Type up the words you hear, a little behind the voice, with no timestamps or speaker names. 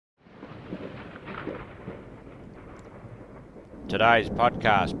Today's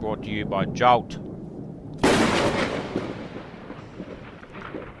podcast brought to you by Jolt.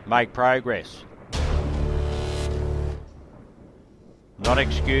 Make progress, not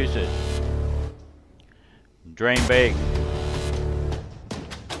excuses. Dream big.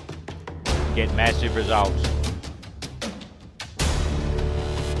 Get massive results.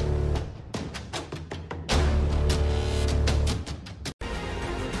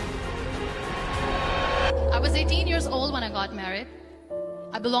 I was 18 years old when I got married.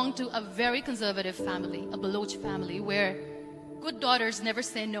 I belonged to a very conservative family, a Baloch family, where good daughters never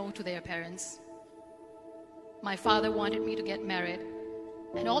say no to their parents. My father wanted me to get married,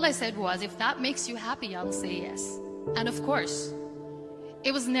 and all I said was, if that makes you happy, I'll say yes. And of course,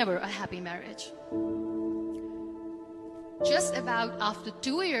 it was never a happy marriage. Just about after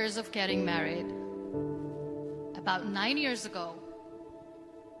 2 years of getting married, about 9 years ago,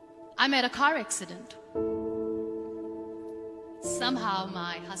 I met a car accident. Somehow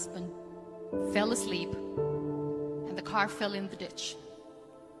my husband fell asleep and the car fell in the ditch.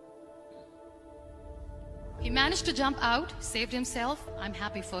 He managed to jump out, saved himself. I'm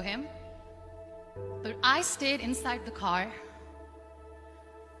happy for him. But I stayed inside the car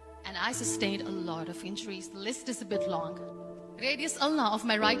and I sustained a lot of injuries. The list is a bit long. Radius ulna of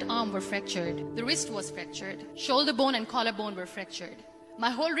my right arm were fractured. The wrist was fractured. Shoulder bone and collarbone were fractured. My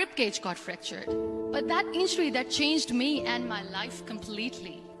whole rib cage got fractured. But that injury that changed me and my life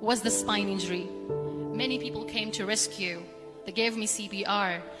completely was the spine injury. Many people came to rescue. They gave me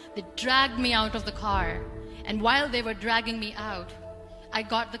CPR. They dragged me out of the car. And while they were dragging me out, I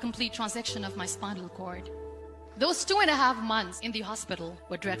got the complete transection of my spinal cord. Those 2.5 months in the hospital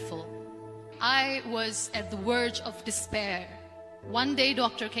were dreadful. I was at the verge of despair. One day,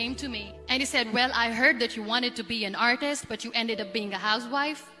 doctor came to me and he said, well, I heard that you wanted to be an artist, but you ended up being a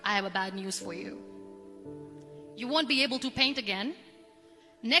housewife. I have a bad news for you. You won't be able to paint again.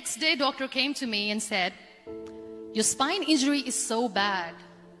 Next day, doctor came to me and said, your spine injury is so bad,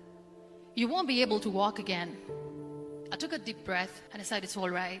 you won't be able to walk again. I took a deep breath and I said, it's all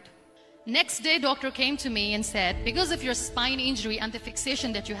right. Next day, doctor came to me and said, because of your spine injury and the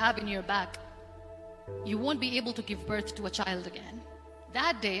fixation that you have in your back, you won't be able to give birth to a child again.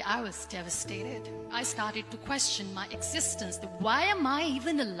 That day, I was devastated. I started to question my existence. Why am I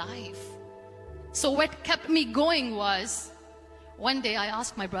even alive? So what kept me going was, one day I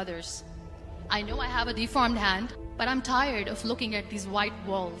asked my brothers, I know I have a deformed hand, but I'm tired of looking at these white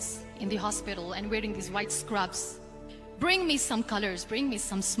walls in the hospital and wearing these white scrubs. Bring me some colors, bring me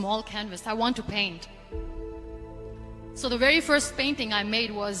some small canvas. I want to paint. So the very first painting I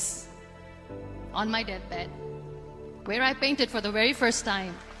made was on my deathbed, where I painted for the very first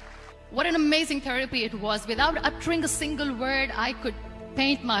time. What an amazing therapy it was. Without uttering a single word, I could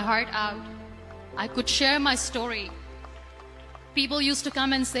paint my heart out. I could share my story. People used to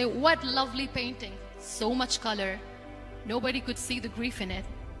come and say, what lovely painting, so much color. Nobody could see the grief in it.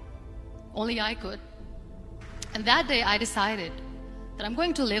 Only I could. And that day I decided that I'm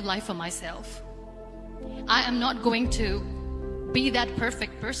going to live life for myself. I am not going to be that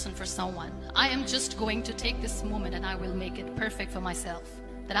perfect person for someone. I am just going to take this moment and I will make it perfect for myself.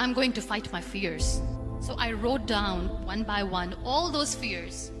 That I'm going to fight my fears. So I wrote down one by one all those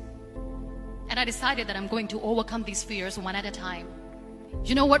fears. And I decided that I'm going to overcome these fears one at a time.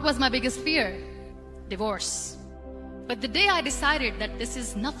 You know what was my biggest fear? Divorce. But the day I decided that this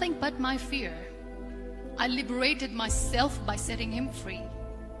is nothing but my fear, I liberated myself by setting him free.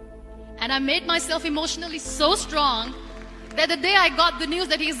 And I made myself emotionally so strong that the day I got the news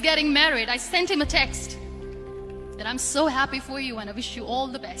that he's getting married, I sent him a text that I'm so happy for you and I wish you all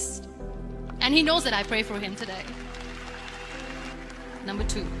the best. And he knows that I pray for him today. Number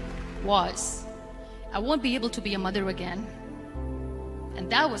 2 was, I won't be able to be a mother again. And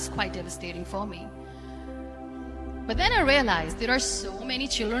that was quite devastating for me. But then I realized there are so many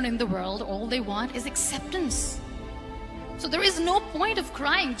children in the world, all they want is acceptance. So there is no point of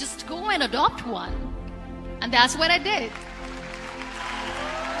crying, just go and adopt one. And that's what I did.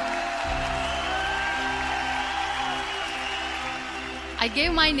 I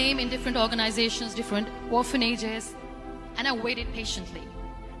gave my name in different organizations, different orphanages, and I waited patiently.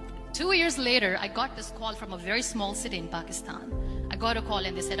 2 years later, I got this call from a very small city in Pakistan. I got a call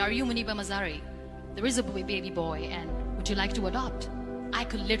and they said, are you Muniba Mazari? There is a baby boy and would you like to adopt? I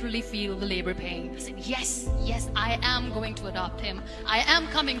could literally feel the labor pain. I said, yes, yes, I am going to adopt him. I am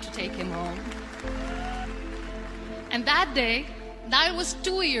coming to take him home. And that day, I was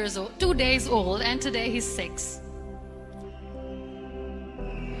 2 days old, and today he's 6.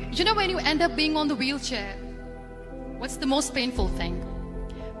 You know, when you end up being on the wheelchair, what's the most painful thing?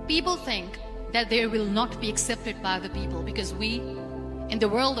 People think that they will not be accepted by the people, because we, in the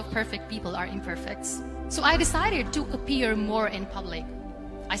world of perfect people, are imperfects. So I decided to appear more in public.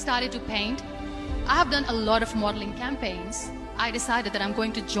 I started to paint. I have done a lot of modeling campaigns. I decided that I'm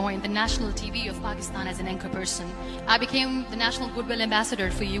going to join the national TV of Pakistan as an anchor person. I became the National Goodwill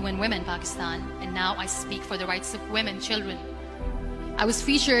Ambassador for UN Women Pakistan, and now I speak for the rights of women, children. I was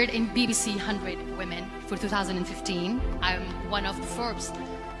featured in BBC 100 Women for 2015. I'm one of the Forbes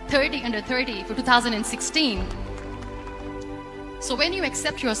 30 under 30 for 2016. So when you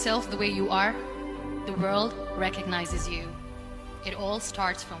accept yourself the way you are, the world recognizes you. It all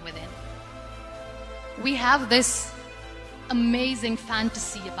starts from within. We have this amazing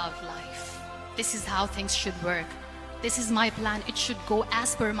fantasy about life. This is how things should work. This is my plan. It should go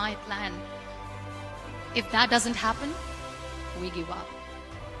as per my plan. If that doesn't happen, we give up.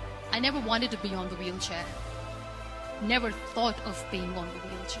 I never wanted to be on the wheelchair. Never thought of being on the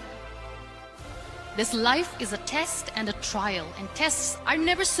wheelchair. This life is a test and a trial, and tests are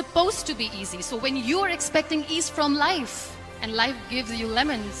never supposed to be easy. So when you are expecting ease from life, and life gives you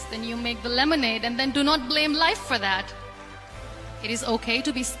lemons, then you make the lemonade, and then do not blame life for that. It is okay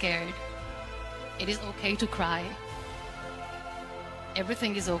to be scared. It is okay to cry.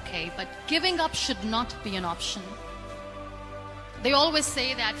 Everything is okay, but giving up should not be an option. They always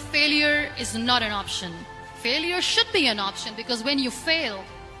say that failure is not an option. Failure should be an option, because when you fail,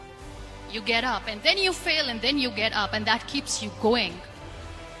 you get up, and then you fail, and then you get up, and that keeps you going.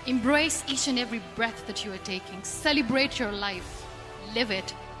 Embrace each and every breath that you are taking. Celebrate your life. Live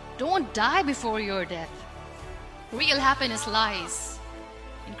it. Don't die before your death. Real happiness lies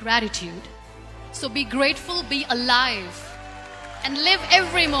in gratitude. So be grateful, be alive, and live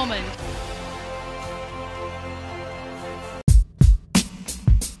every moment.